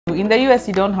In the US,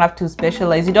 you don't have to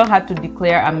specialize. You don't have to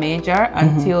declare a major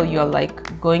until you're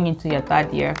like going into your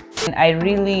third year. And I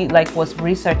really was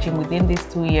researching within these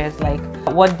 2 years,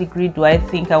 what degree do I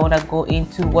think I want to go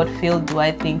into? What field do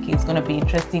I think is going to be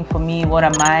interesting for me? What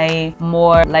am I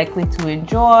more likely to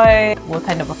enjoy? What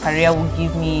kind of a career will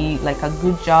give me a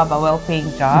good job, a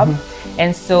well-paying job?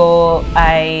 And so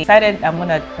I decided I'm going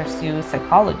to pursue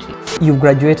psychology. You've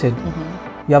graduated.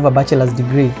 You have a bachelor's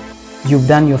degree. You've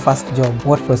done your first job.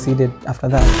 What proceeded after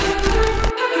that?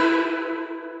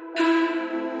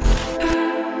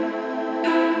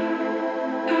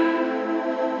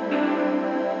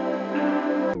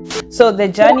 So the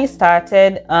journey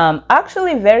started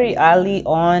actually very early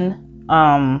on,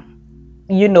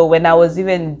 when I was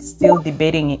even still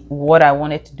debating what I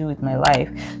wanted to do with my life.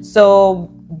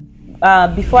 So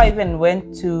before I even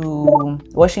went to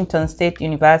Washington State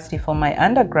University for my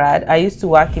undergrad, I used to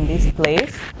work in this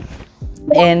place.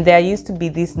 And there used to be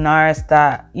this nurse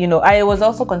that, I was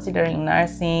also considering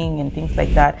nursing and things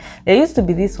like that. There used to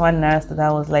be this one nurse that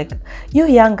I was like, you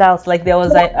young girls, there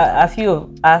was a few of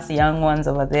us young ones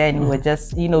over there, and we were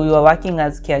just, we were working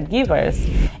as caregivers.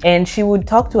 And she would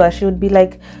talk to us, she would be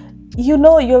like,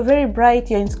 you're very bright,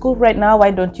 you're in school right now,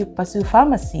 why don't you pursue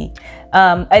pharmacy?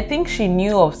 I think she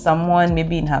knew of someone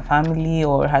maybe in her family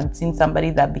or had seen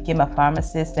somebody that became a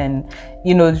pharmacist, and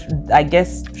I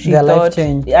guess she thought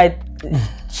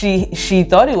she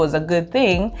thought it was a good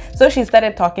thing, so she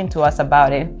started talking to us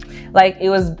about it.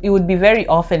 It would be very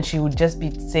often she would just be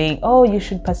saying, oh, you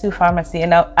should pursue pharmacy.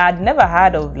 And I'd never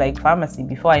heard of pharmacy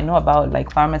before. I know about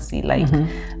pharmacy, there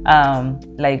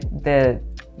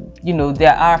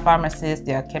are pharmacists,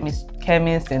 there are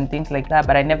chemists and things like that,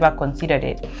 but I never considered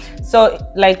it. So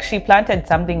she planted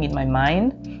something in my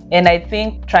mind, and I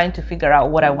think trying to figure out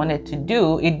what I wanted to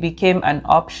do, it became an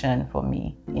option for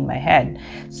me in my head.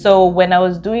 So when I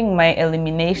was doing my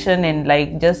elimination and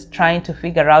just trying to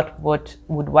figure out what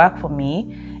would work for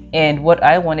me and what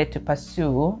I wanted to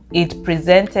pursue, it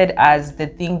presented as the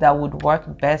thing that would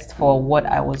work best for what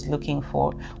I was looking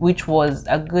for, which was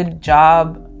a good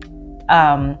job,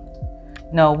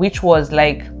 which was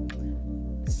a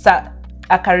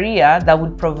career that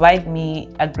would provide me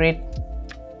a great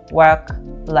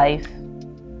work-life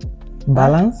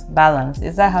balance.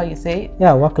 Is that how you say it?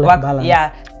 Yeah, work-life balance.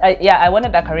 Yeah, I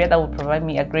wanted a career that would provide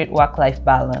me a great work-life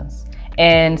balance.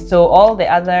 And so all the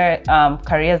other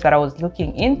careers that I was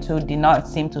looking into did not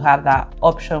seem to have that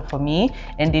option for me,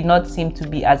 and did not seem to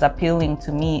be as appealing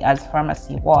to me as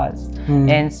pharmacy was.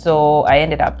 And so I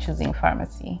ended up choosing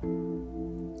pharmacy.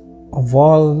 Of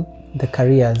all the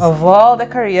careers? Of all the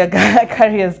careers,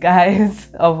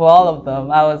 guys, of all of them,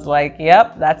 I was like,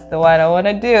 yep, that's the one I want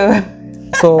to do.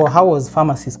 So how was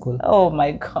pharmacy school? Oh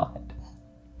my God.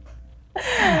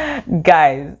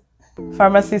 Guys,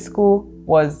 pharmacy school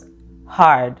was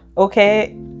hard,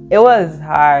 okay? It was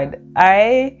hard.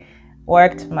 I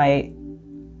worked my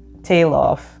tail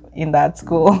off in that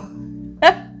school.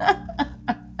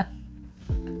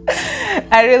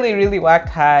 I really worked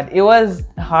hard. It was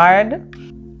hard,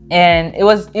 and it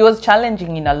was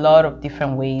challenging in a lot of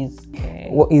different ways.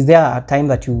 Is there a time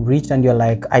that you reached and you're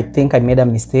like, I think I made a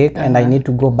mistake and I need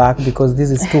to go back because this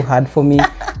is too hard for me?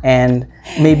 And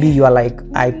maybe you are like,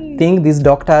 I think these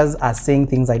doctors are saying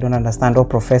things I don't understand, or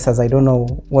professors, I don't know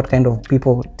what kind of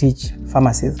people teach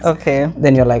pharmacists. Okay.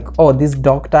 Then you're like, oh, this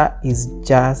doctor is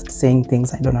just saying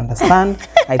things I don't understand.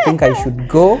 I think I should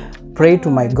go pray to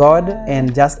my God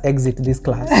and just exit this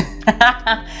class.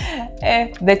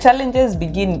 The challenges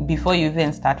begin before you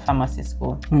even start pharmacy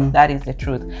school. That is the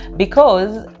truth.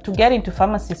 Because to get into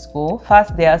pharmacy school,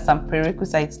 first there are some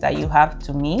prerequisites that you have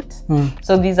to meet.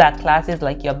 So these are classes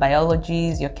like your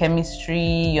biologies, your chemistry,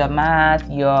 your math,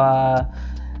 your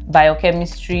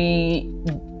biochemistry,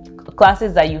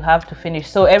 classes that you have to finish.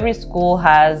 So every school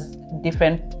has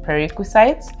different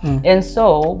prerequisites. And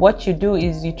so what you do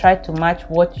is you try to match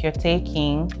what you're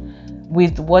taking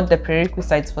with what the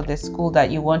prerequisites for the school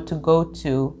that you want to go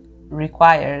to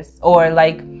requires, or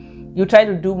you try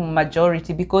to do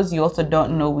majority, because you also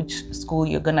don't know which school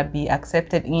you're gonna be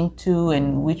accepted into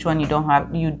and which one you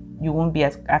won't be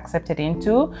accepted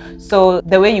into. So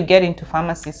the way you get into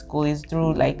pharmacy school is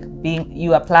through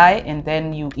you apply and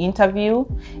then you interview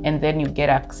and then you get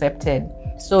accepted.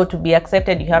 So to be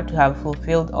accepted, you have to have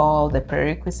fulfilled all the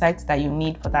prerequisites that you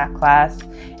need for that class,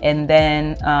 and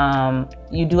then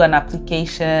you do an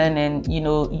application, and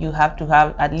you have to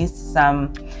have at least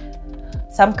some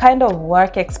kind of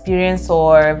work experience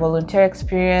or volunteer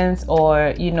experience,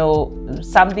 or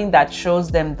something that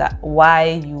shows them that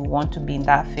why you want to be in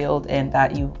that field and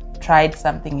that you tried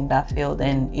something in that field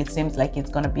and it seems like it's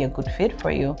going to be a good fit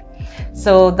for you.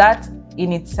 So that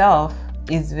in itself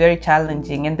is very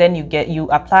challenging, and then you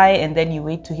apply, and then you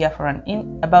wait to hear for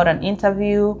about an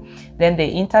interview, then they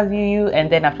interview you, and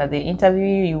then after they interview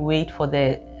you, you wait for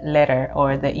the letter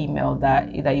or the email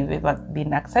that either you've ever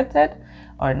been accepted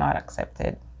or not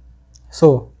accepted.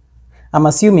 So I'm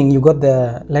assuming you got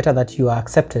the letter that you are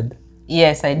accepted.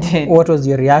 Yes, I did. What was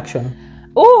your reaction?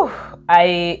 Oh,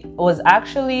 I was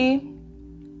actually,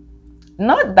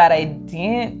 not that I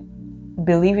didn't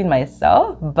believe in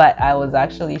myself, but I was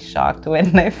actually shocked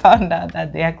when I found out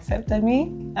that they accepted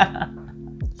me.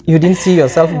 You didn't see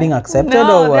yourself being accepted?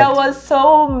 No, or what? there was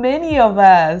so many of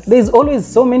us. There's always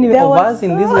so many of us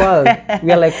in this world.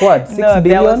 We are like what, 6 billion?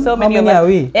 There was so many How many are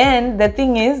we? And the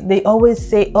thing is, they always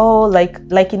say, oh,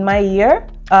 like in my year,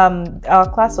 our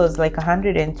class was like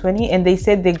 120, and they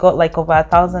said they got like over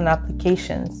 1,000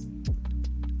 applications.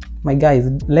 My guys,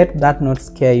 let that not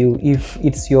scare you. If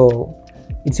it's your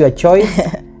choice,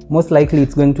 most likely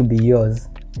it's going to be yours.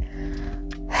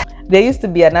 There used to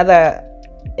be another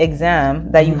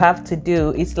exam that you have to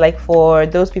do. It's like for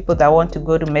those people that want to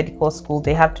go to medical school,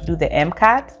 they have to do the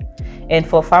MCAT. And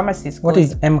for pharmacy school, what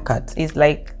is MCAT? Is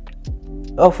like,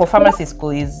 oh, for pharmacy school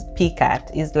is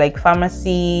PCAT. It's like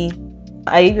pharmacy,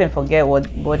 I even forget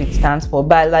what it stands for,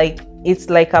 but like it's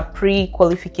like a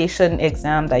pre-qualification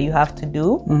exam that you have to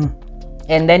do.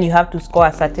 And then you have to score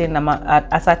a certain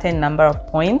number of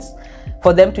points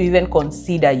for them to even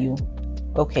consider you.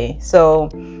 Okay, so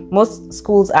most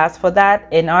schools ask for that.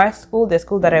 In our school, the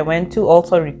school that I went to,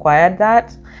 also required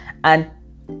that, and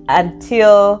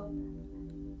until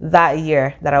that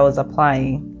year that I was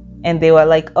applying, and they were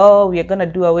like, oh, we're gonna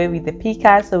do away with the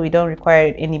PCAT, so we don't require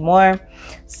it anymore.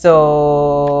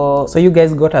 So you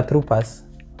guys got a through pass.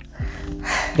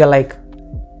 You're like,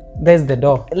 there's the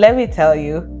door. Let me tell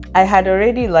you, I had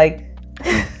already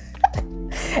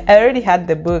I already had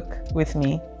the book with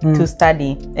me to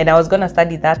study, and I was gonna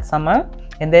study that summer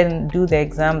and then do the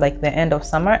exam like the end of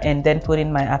summer and then put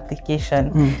in my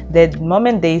application. The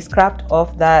moment they scrapped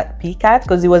off that PCAT,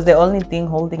 because it was the only thing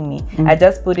holding me, I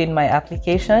just put in my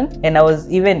application, and I was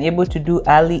even able to do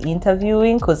early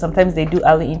interviewing, because sometimes they do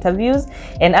early interviews,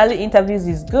 and early interviews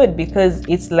is good because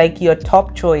it's like your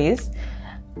top choice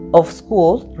of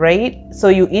school, right? So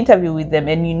you interview with them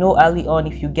and you know early on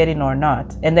if you get in or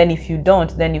not, and then if you don't,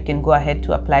 then you can go ahead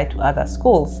to apply to other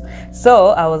schools. So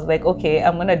I was like, okay,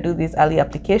 I'm gonna do this early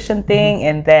application thing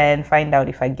and then find out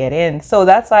if I get in. So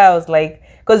that's why I was like,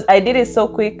 because I did it so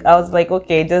quick, I was like,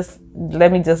 okay, just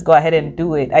let me just go ahead and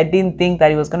do it. I didn't think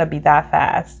that it was gonna be that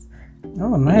fast.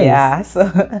 Oh, nice.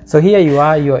 Yeah, so here you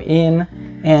are, you're in,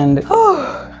 and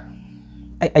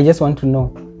I just want to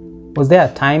know, was there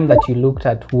a time that you looked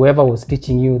at whoever was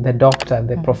teaching you, the doctor,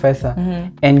 the professor,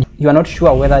 and you are not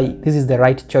sure whether this is the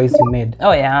right choice you made?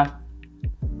 Oh yeah,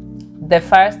 the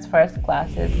first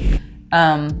classes,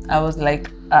 I was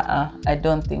like, I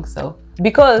don't think so,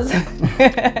 because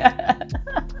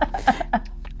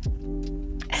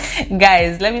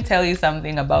guys, let me tell you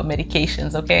something about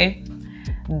medications, okay?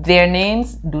 Their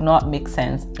names do not make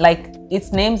sense. Like,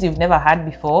 it's names you've never had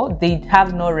before. They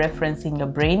have no reference in your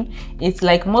brain. It's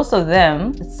like most of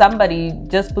them, somebody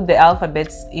just put the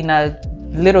alphabets in a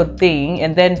little thing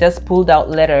and then just pulled out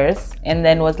letters and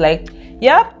then was like,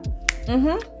 yep,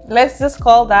 let's just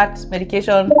call that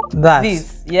medication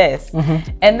this. Yes.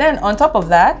 And then on top of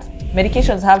that,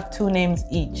 medications have two names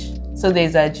each. So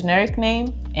there's a generic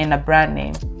name and a brand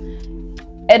name.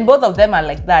 And both of them are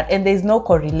like that, and there's no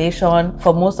correlation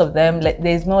for most of them. Like,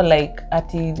 there's no like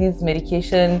this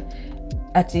medication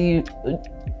I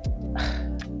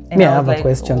have a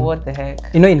question. What the heck?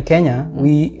 You know, in Kenya,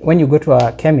 when you go to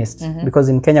a chemist, because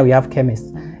in Kenya we have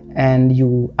chemists, and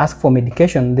you ask for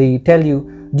medication, they tell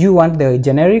you, do you want the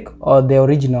generic or the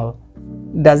original?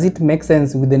 Does it make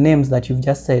sense with the names that you've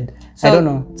just said? So, I don't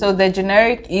know. So the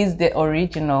generic is the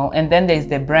original, and then there's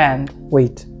the brand.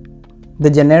 Wait. The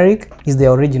generic is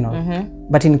the original,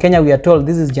 but in Kenya we are told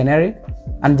this is generic,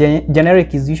 and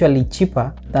generic is usually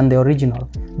cheaper than the original.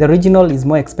 The original is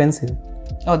more expensive.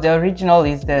 Oh, the original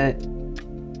is the...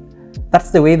 That's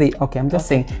the way they... Okay, I'm just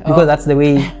saying, because that's the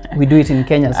way we do it in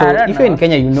Kenya. So if you're in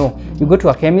Kenya, you know, you go to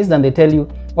a chemist and they tell you,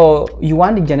 oh, you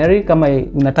want the generic, ama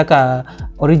unataka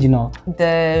original.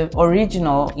 The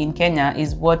original in Kenya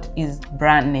is what is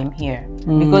brand name here.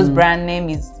 Because brand name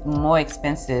is more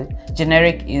expensive,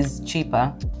 generic is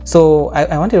cheaper. So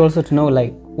I wanted also to know,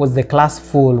 like, was the class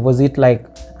full? Was it like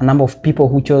a number of people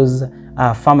who chose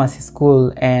pharmacy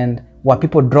school, and were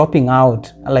people dropping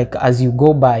out like as you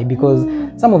go by? Because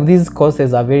some of these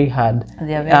courses are very hard.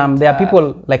 They are there are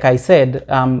people, like I said,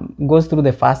 goes through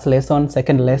the first lesson,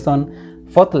 second lesson,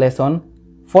 fourth lesson,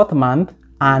 fourth month,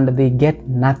 and they get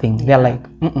nothing. They're like,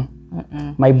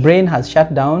 My brain has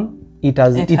shut down. It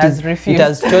has refused. It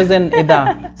has chosen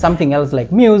either something else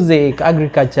like music,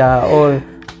 agriculture,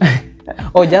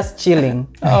 or just chilling.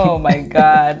 Oh my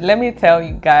God. Let me tell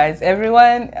you guys,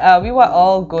 everyone, we were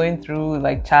all going through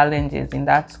like challenges in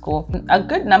that school. A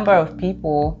good number of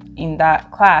people in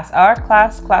that class, our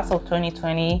class of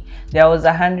 2020, there was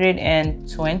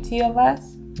 120 of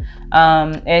us.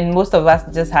 And most of us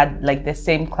just had like the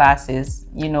same classes,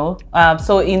 you know.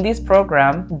 So in this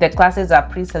program, the classes are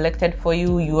pre-selected for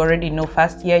you. You already know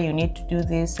first year you need to do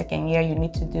this, second year you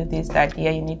need to do this, third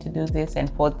year you need to do this, and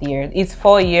fourth year. It's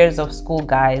 4 years of school,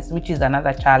 guys, which is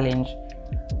another challenge.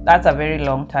 That's a very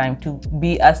long time to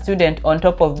be a student on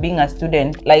top of being a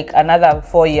student, like another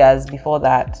 4 years before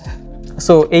that.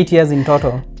 So 8 years in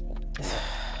total.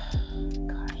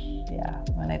 Gosh, yeah,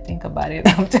 when I think about it,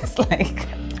 I'm just like...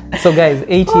 So guys,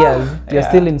 8 years, you're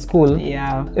still in school,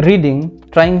 reading,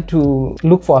 trying to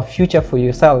look for a future for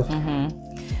yourself.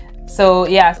 So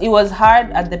yes, it was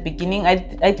hard at the beginning.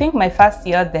 I think my first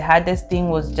year, the hardest thing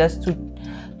was just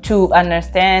to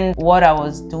understand what I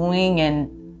was doing and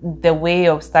the way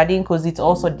of studying, because it's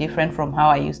also different from how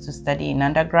I used to study in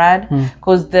undergrad,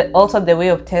 because also the way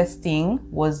of testing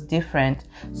was different.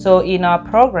 So in our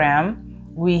program,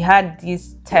 we had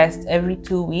these tests every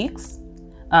 2 weeks.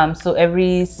 So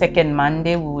every second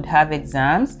Monday we would have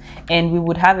exams, and we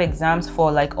would have exams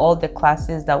for like all the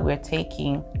classes that we're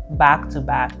taking back to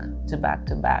back.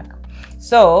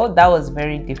 So that was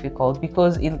very difficult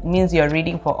because it means you're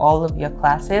reading for all of your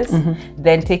classes,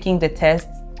 then taking the tests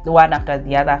one after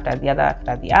the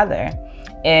other,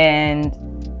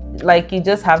 and like you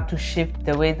just have to shift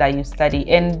the way that you study.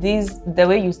 And the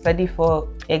way you study for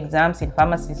exams in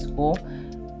pharmacy school,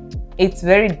 it's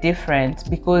very different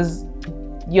because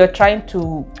you're trying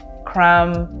to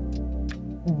cram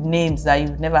names that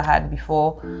you've never had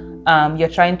before. You're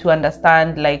trying to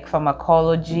understand like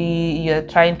pharmacology. You're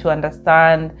trying to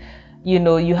understand, you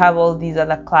know, you have all these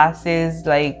other classes.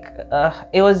 Like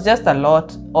it was just a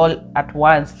lot all at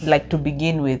once, like to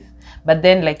begin with. But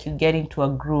then like you get into a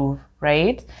groove,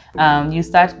 right? You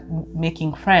start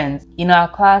making friends. In our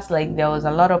class, like there was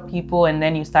a lot of people, and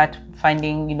then you start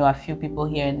finding, you know, a few people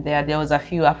here and there. There was a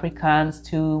few Africans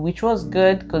too, which was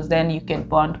good because then you can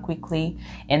bond quickly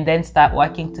and then start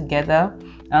working together.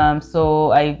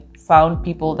 So I found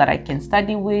people that I can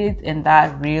study with, and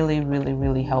that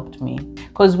really helped me,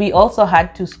 because we also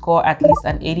had to score at least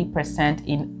an 80%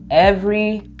 in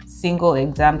every single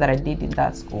exam that I did in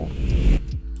that school.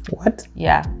 What?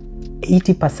 Yeah.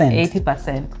 80%?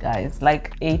 80%, guys,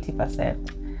 like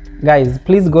 80%. Guys,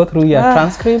 please go through your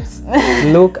transcripts,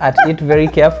 look at it very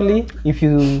carefully. If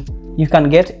you can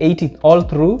get 80 all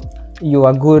through, you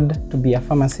are good to be a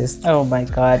pharmacist. Oh my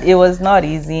God, it was not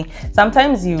easy.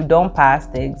 Sometimes you don't pass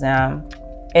the exam,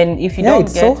 and if you don't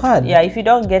it's so hard. Yeah, if you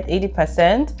don't get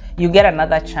 80%, you get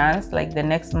another chance like the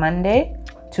next Monday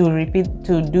to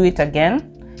do it again.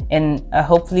 And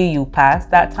hopefully you pass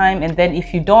that time. And then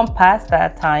if you don't pass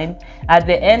that time, at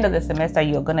the end of the semester,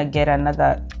 you're gonna get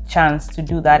another chance to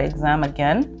do that exam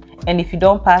again. And if you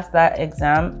don't pass that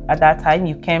exam at that time,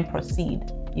 you can proceed.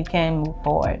 You can move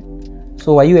forward.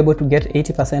 So were you able to get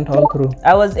 80% all through?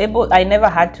 I never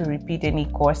had to repeat any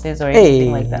courses or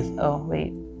anything like that. Oh,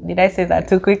 wait, did I say that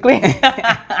too quickly?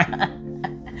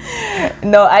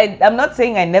 No, I'm not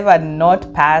saying I never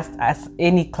not passed as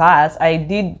any class. I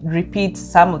did repeat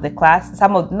some of the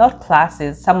some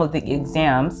of the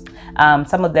exams.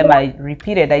 Some of them I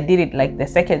repeated. I did it like the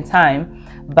second time,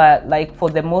 but like for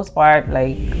the most part,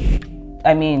 like,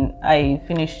 I mean, I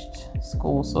finished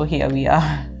school, so here we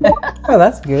are. Oh,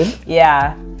 that's good.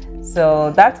 Yeah,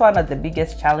 so that's one of the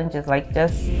biggest challenges, like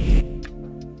just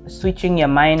switching your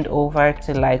mind over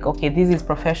to like, okay, this is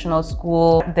professional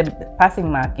school. The passing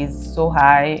mark is so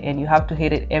high and you have to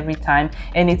hit it every time,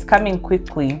 and it's coming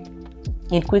quickly,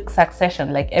 in quick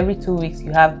succession. Like every 2 weeks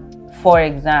you have 4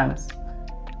 exams.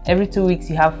 Every 2 weeks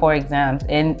you have 4 exams,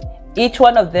 and each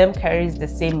one of them carries the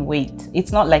same weight.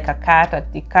 It's not like a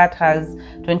CAT. The CAT has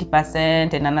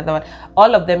 20% and another one.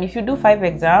 All of them, if you do 5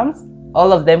 exams,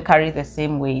 all of them carry the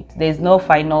same weight. There's no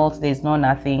finals, there's no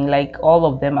nothing. Like all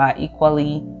of them are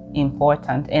equally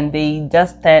important, and they are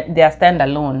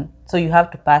standalone. So you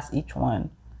have to pass each one.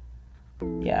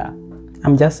 Yeah.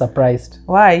 I'm just surprised.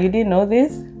 Why? You didn't know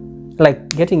this? Like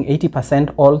getting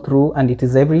 80% all through, and it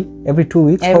is every 2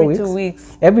 weeks, 4 weeks? 2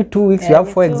 weeks. Every 2 weeks you have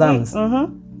 4 exams.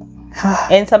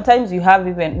 And sometimes you have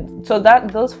even, so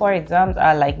that those 4 exams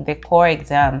are like the core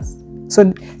exams.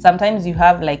 So sometimes you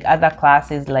have like other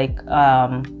classes, like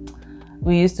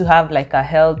we used to have like a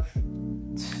health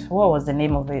what was the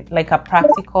name of it? Like a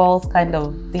practicals kind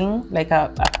of thing, like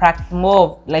more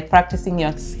of like practicing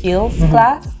your skills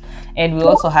class. And we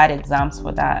also had exams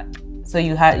for that. So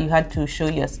you had to show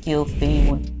your skills. They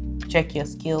would check your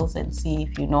skills and see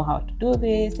if you know how to do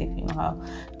this, if you know how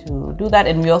to do that.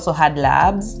 And we also had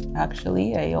labs,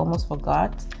 actually. I almost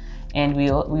forgot. And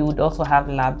we would also have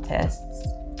lab tests.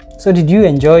 So did you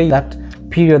enjoy that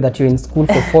period that you're in school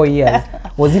for 4 years?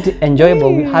 Was it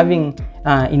enjoyable having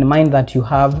in mind that you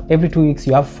have every 2 weeks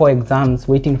you have 4 exams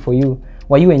waiting for you?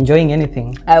 Were you enjoying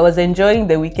anything? I was enjoying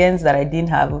the weekends that I didn't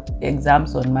have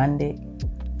exams on Monday.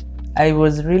 I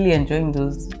was really enjoying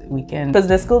those weekends because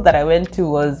the school that I went to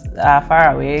was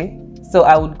far away. So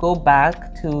I would go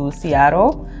back to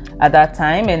Seattle at that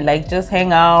time and like just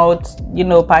hang out, you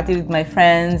know, party with my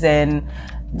friends and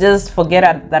just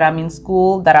forget that I'm in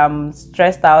school, that I'm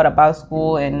stressed out about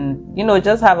school, and, you know,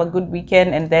 just have a good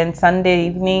weekend. And then Sunday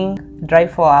evening,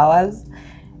 drive 4 hours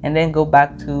and then go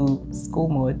back to school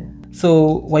mode.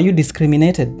 So were you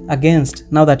discriminated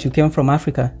against now that you came from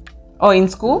Africa? Oh, in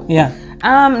school? Yeah.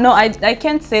 No, I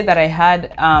can't say that I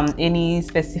had any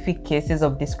specific cases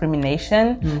of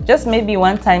discrimination. Just maybe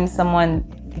one time someone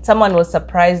was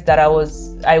surprised that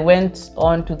I went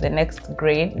on to the next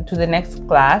grade, to the next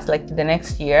class, like to the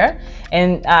next year.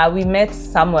 And we met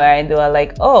somewhere and they were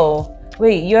like, oh,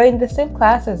 wait, you're in the same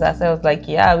class as us? I was like,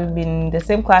 yeah, we've been in the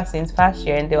same class since first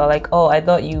year. And they were like, oh, I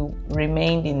thought you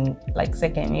remained in like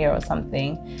second year or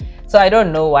something. So I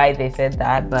don't know why they said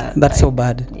that, but that's so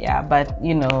bad. Yeah, but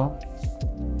you know,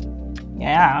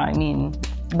 yeah, I mean,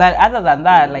 but other than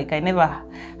that, like I never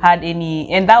had any,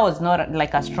 and that was not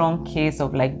like a strong case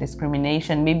of like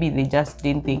discrimination. Maybe they just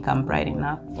didn't think I'm bright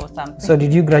enough or something. So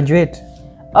did you graduate?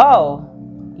 Oh,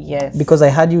 yes. Because I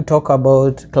heard you talk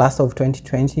about class of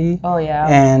 2020. Oh yeah.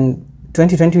 And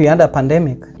 2020 we had a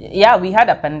pandemic. Yeah, we had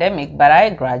a pandemic, but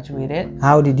I graduated.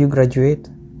 How did you graduate?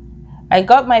 I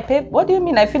got my paper. What do you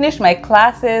mean? I finished my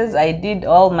classes. I did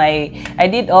all my,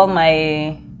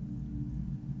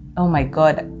 oh my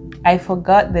God. I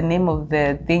forgot the name of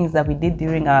the things that we did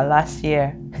during our last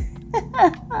year.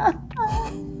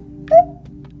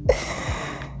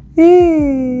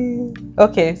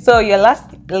 Okay, so your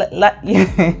last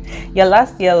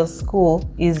year of school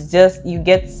is just, you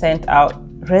get sent out,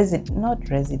 not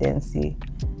residency.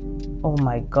 Oh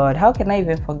my God, how can I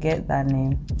even forget that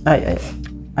name?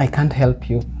 I can't help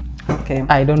you. Okay.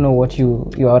 I don't know what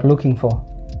you are looking for.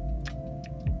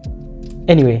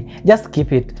 Anyway, just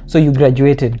keep it. So you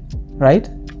graduated, right?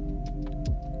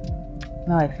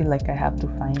 Now I feel like I have to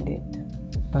find it.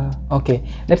 Okay,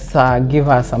 let's give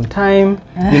her some time.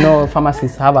 You know,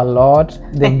 pharmacists have a lot.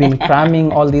 They've been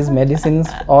cramming all these medicines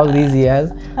all these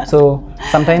years. So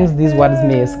sometimes these words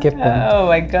may escape them. Oh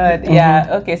my God. Yeah.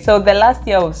 Okay. So the last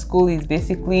year of school is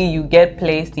basically you get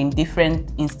placed in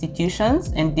different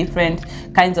institutions and different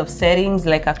kinds of settings,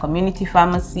 like a community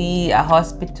pharmacy, a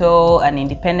hospital, an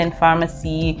independent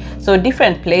pharmacy. So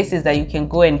different places that you can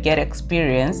go and get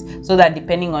experience, so that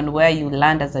depending on where you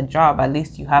land as a job, at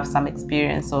least you have some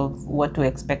experience of what to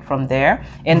expect from there.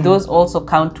 And those also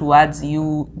count towards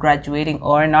you graduating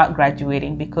or not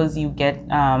graduating, because you get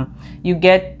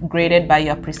graded by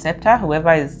your preceptor,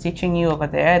 whoever is teaching you over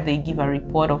there. They give a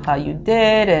report of how you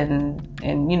did and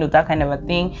you know, that kind of a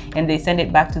thing, and they send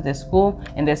it back to the school,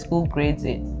 and the school grades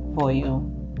it for you.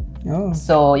 Oh.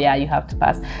 So yeah, you have to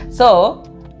pass. So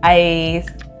I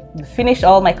finished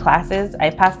all my classes. I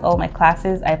passed all my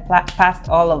classes. I passed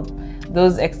all of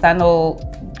those external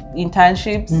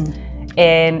internships,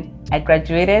 and I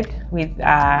graduated with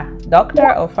a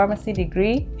Doctor of Pharmacy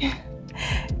degree.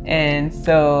 And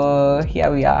so here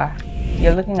we are.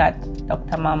 You're looking at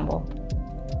Dr. Mambo.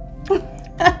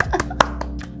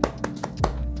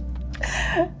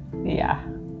 Yeah.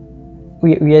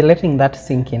 We are letting that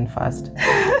sink in first.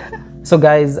 So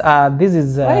guys, this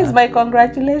is... Where is my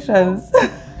congratulations?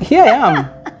 Here I am.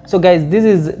 So guys, this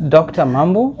is Dr.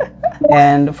 Mambo.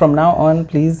 And from now on,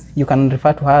 please, you can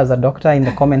refer to her as a doctor in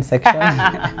the comment section.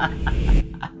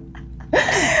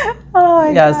 Oh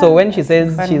yeah, God. So when she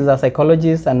says she's a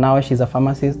psychologist and now she's a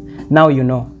pharmacist, now you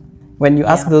know. When you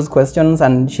ask those questions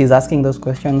and she's asking those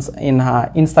questions in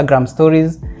her Instagram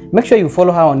stories, make sure you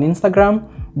follow her on Instagram,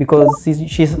 because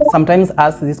she sometimes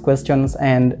asks these questions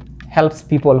and helps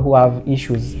people who have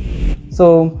issues.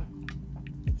 So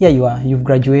here you are, you've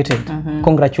graduated.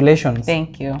 Congratulations.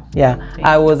 Thank you. Yeah,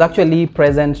 I was actually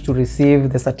present to receive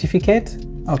the certificate.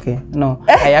 Okay, no,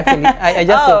 I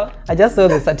just saw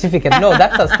the certificate. No,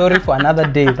 that's a story for another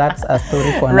day. That's a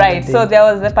story for another day. Right, so there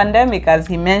was the pandemic, as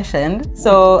he mentioned.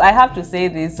 So I have to say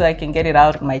this so I can get it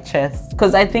out of my chest,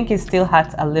 because I think it still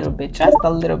hurts a little bit, just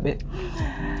a little bit.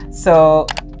 So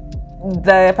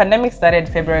the pandemic started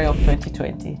February of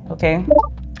 2020, okay?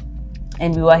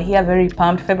 And we were here very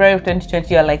pumped. February of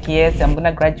 2020, you're like, yes, I'm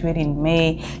gonna graduate in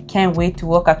May. Can't wait to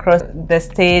walk across the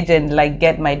stage and like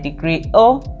get my degree.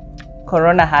 Oh,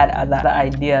 Corona had other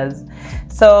ideas.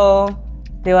 So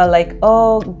they were like,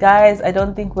 oh guys, I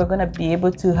don't think we're gonna be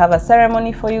able to have a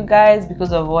ceremony for you guys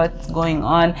because of what's going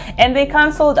on. And they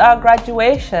canceled our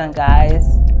graduation, guys.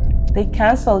 They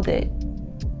canceled it.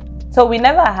 So we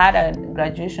never had a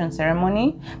graduation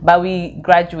ceremony, but we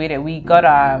graduated. We got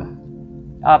our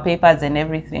papers and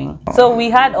everything. So we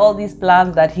had all these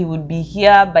plans that he would be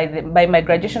here by my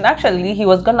graduation. Actually, he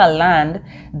was gonna land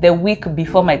the week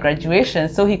before my graduation,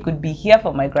 so he could be here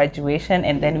for my graduation,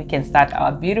 and then we can start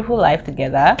our beautiful life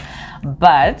together.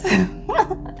 But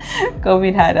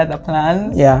COVID had other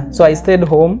plans. Yeah, so I stayed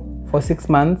home for 6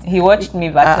 months. He watched me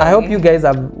virtually. I hope you guys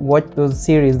have watched those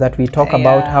series that we talk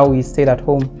about how we stayed at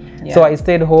home. Yeah. So I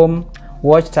stayed home,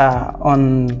 watched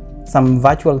on some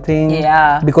virtual thing,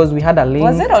 because we had a link.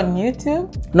 Was it on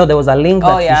YouTube? No, there was a link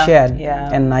that he shared, yeah.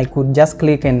 and I could just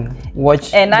click and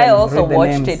watch. And I also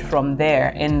watched it from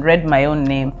there and read my own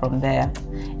name from there.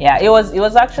 Yeah, it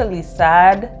was actually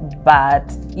sad, but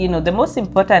you know, the most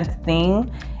important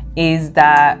thing is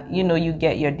that, you know, you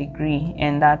get your degree,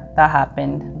 and that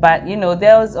happened. But you know,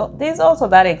 there's also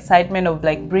that excitement of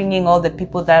like bringing all the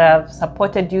people that have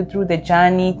supported you through the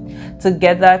journey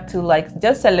together to like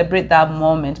just celebrate that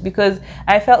moment, because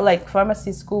I felt like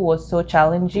pharmacy school was so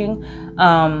challenging.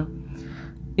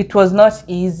 It was not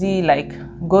easy, like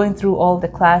going through all the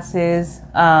classes,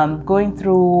 going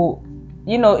through,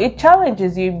 you know, it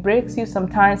challenges you, it breaks you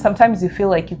sometimes you feel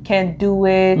like you can't do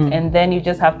it, and then you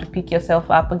just have to pick yourself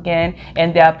up again,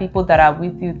 and there are people that are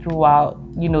with you throughout,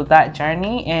 you know, that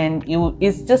journey, and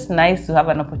it's just nice to have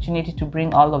an opportunity to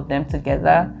bring all of them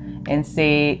together and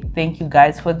say thank you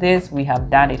guys for this, we have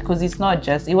done it. Because it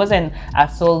wasn't a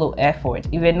solo effort.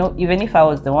 Even if I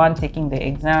was the one taking the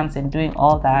exams and doing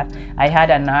all that, I had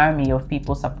an army of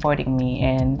people supporting me.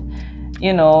 And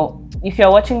you know, if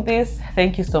you're watching this,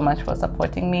 thank you so much for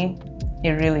supporting me.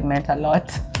 It really meant a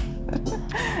lot.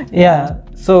 Yeah,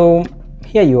 so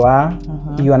here you are.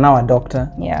 You are now a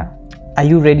doctor. Yeah. Are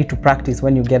you ready to practice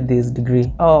when you get this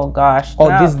degree? Oh gosh. Or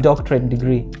this doctorate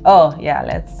degree? Oh yeah,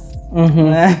 let's.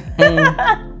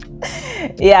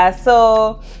 Yeah,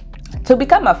 so to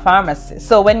become a pharmacist,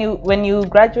 so when you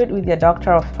graduate with your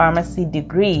Doctor of Pharmacy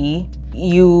degree,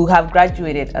 you have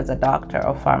graduated as a doctor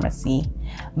of pharmacy,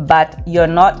 but you're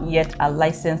not yet a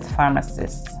licensed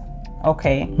pharmacist.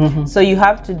 Okay. So you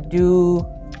have to do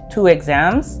 2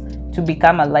 exams to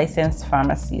become a licensed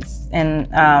pharmacist, and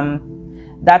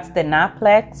that's the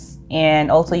NAPLEX, and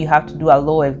also you have to do a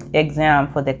law exam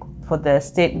for the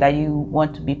state that you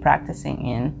want to be practicing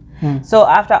in. So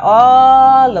after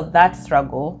all of that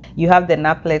struggle, you have the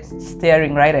NAPLEX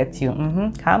staring right at you.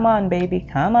 Come on, baby,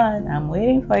 come on, I'm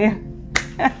waiting for you.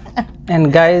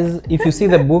 And guys, if you see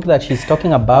the book that she's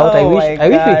talking about, I wish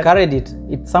we carried it.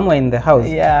 It's somewhere in the house.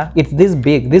 Yeah. It's this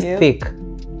big, this thick.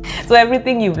 So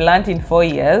everything you've learned in 4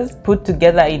 years put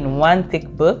together in one thick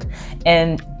book,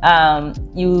 and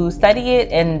you study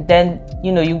it, and then,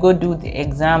 you know, you go do the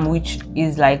exam, which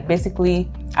is like basically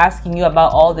asking you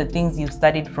about all the things you've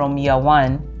studied from year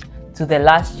 1 to the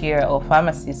last year of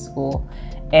pharmacy school.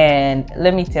 And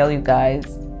let me tell you guys,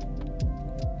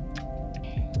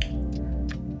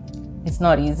 it's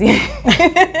not easy.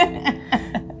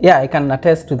 Yeah, I can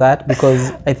attest to that,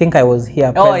 because I think I was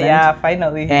here present. Oh yeah,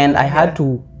 finally. And I had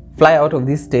to fly out of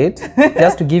this state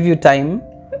just to give you time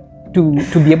to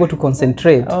be able to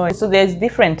concentrate. Oh, so there's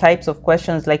different types of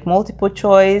questions, like multiple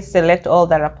choice, select all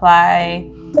that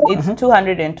apply. It's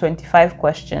 225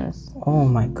 questions. Oh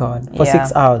my God, for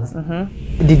 6 hours.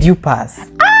 Did you pass?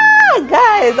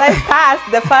 Guys, I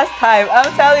passed the first time.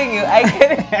 I'm telling you, I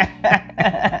couldn't.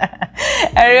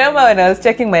 I remember when I was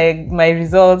checking my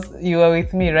results, you were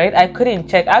with me, right? I couldn't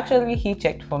check. Actually, he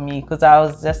checked for me, because I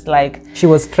was just like... She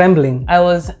was trembling. I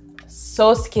was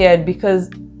so scared, because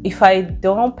if I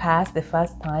don't pass the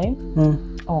first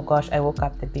time, oh gosh, I woke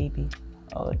up the baby.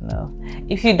 Oh no.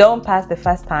 If you don't pass the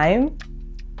first time,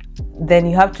 then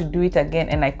you have to do it again,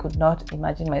 and I could not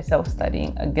imagine myself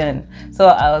studying again. So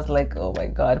I was like, oh my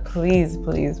God, please,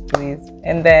 please, please.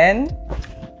 And then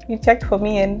you checked for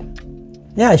me, and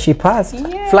yeah, she passed.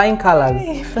 Yay. Flying colors.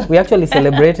 We actually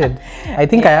celebrated. I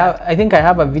think I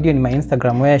have a video in my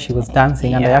Instagram where she was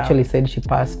dancing, and I actually said she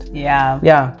passed. Yeah.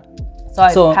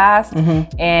 So I passed,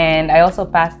 and I also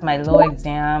passed my law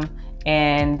exam,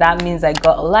 and that means I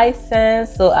got a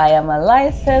license. So I am a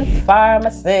licensed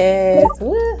pharmacist.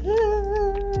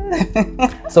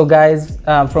 So guys,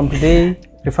 from today,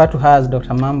 refer to her as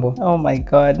Dr. Mambo. Oh my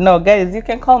God. No, guys, you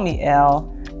can call me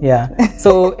Elle. Yeah.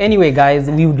 So anyway, guys,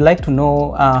 we would like to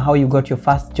know how you got your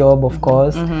first job, of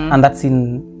course, and that's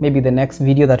in maybe the next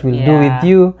video that we'll do with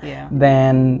you.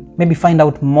 Then maybe find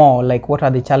out more, like what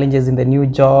are the challenges in the new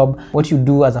job, what you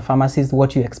do as a pharmacist,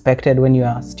 what you expected when you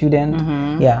are a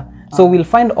student. Yeah. So we'll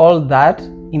find all that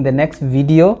in the next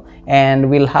video, and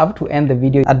we'll have to end the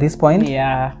video at this point.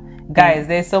 Yeah. Guys,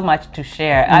 there's so much to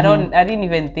share. I didn't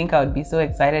even think I would be so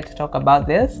excited to talk about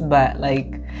this, but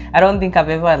like I don't think I've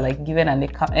ever like given an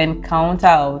encounter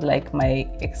of like my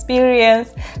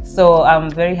experience. So I'm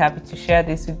very happy to share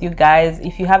this with you guys.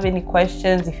 If you have any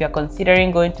questions, if you're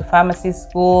considering going to pharmacy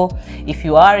school, if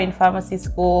you are in pharmacy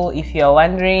school, if you're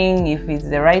wondering if it's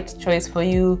the right choice for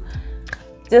you,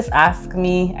 just ask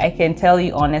me. I can tell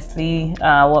you honestly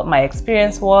what my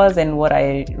experience was and what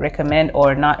I recommend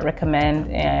or not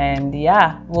recommend. And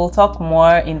yeah, we'll talk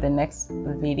more in the next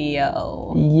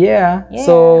video. Yeah.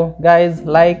 So guys,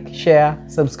 like, share,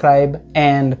 subscribe,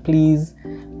 and please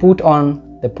put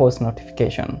on the post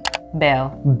notification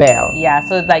bell. Yeah,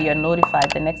 so that you're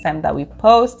notified the next time that we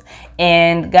post.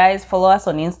 And guys, follow us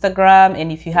on Instagram,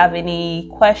 and if you have any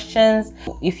questions,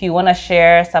 if you want to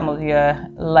share some of your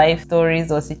life stories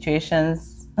or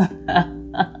situations,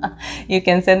 you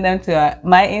can send them to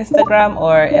my Instagram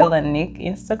or Ellen Nick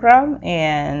Instagram.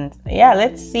 And yeah,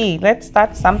 let's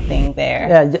start something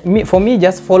there. Yeah, for me,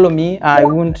 just follow me. I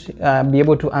won't be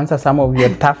able to answer some of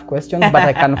your tough questions, but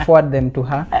I can forward them to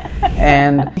her.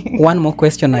 And one more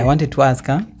question I wanted to ask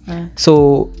her.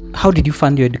 So how did you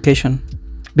fund your education?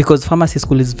 Because pharmacy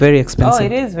school is very expensive. Oh,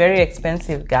 it is very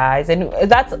expensive, guys, and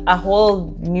that's a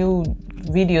whole new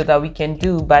video that we can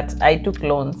do. But I took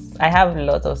loans. I have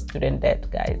lots of student debt,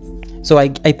 guys. So I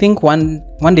think one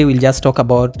day we'll just talk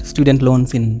about student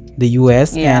loans in the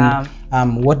US and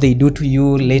what they do to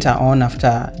you later on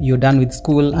after you're done with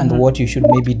school, and what you should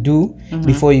maybe do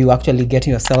before you actually get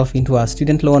yourself into a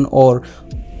student loan, or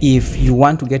if you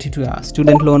want to get into a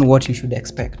student loan, what you should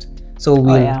expect. So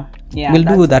we'll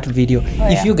do that video.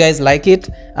 If you guys like it,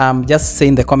 just say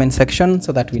in the comment section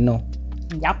so that we know.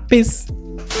 Peace.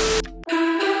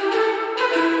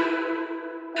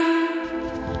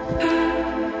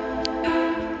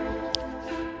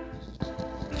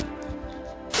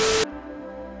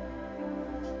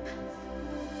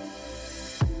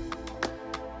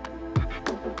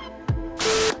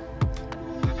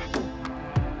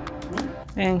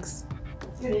 Thanks.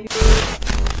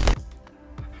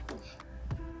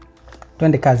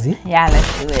 Twende kazi. Yeah,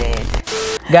 let's do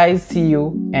it. Guys, see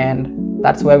you, and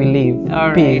that's where we live.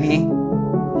 Alrighty.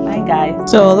 Bye,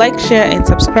 guys. So like, share, and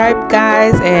subscribe,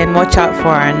 guys, and watch out for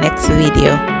our next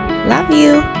video. Love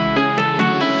you.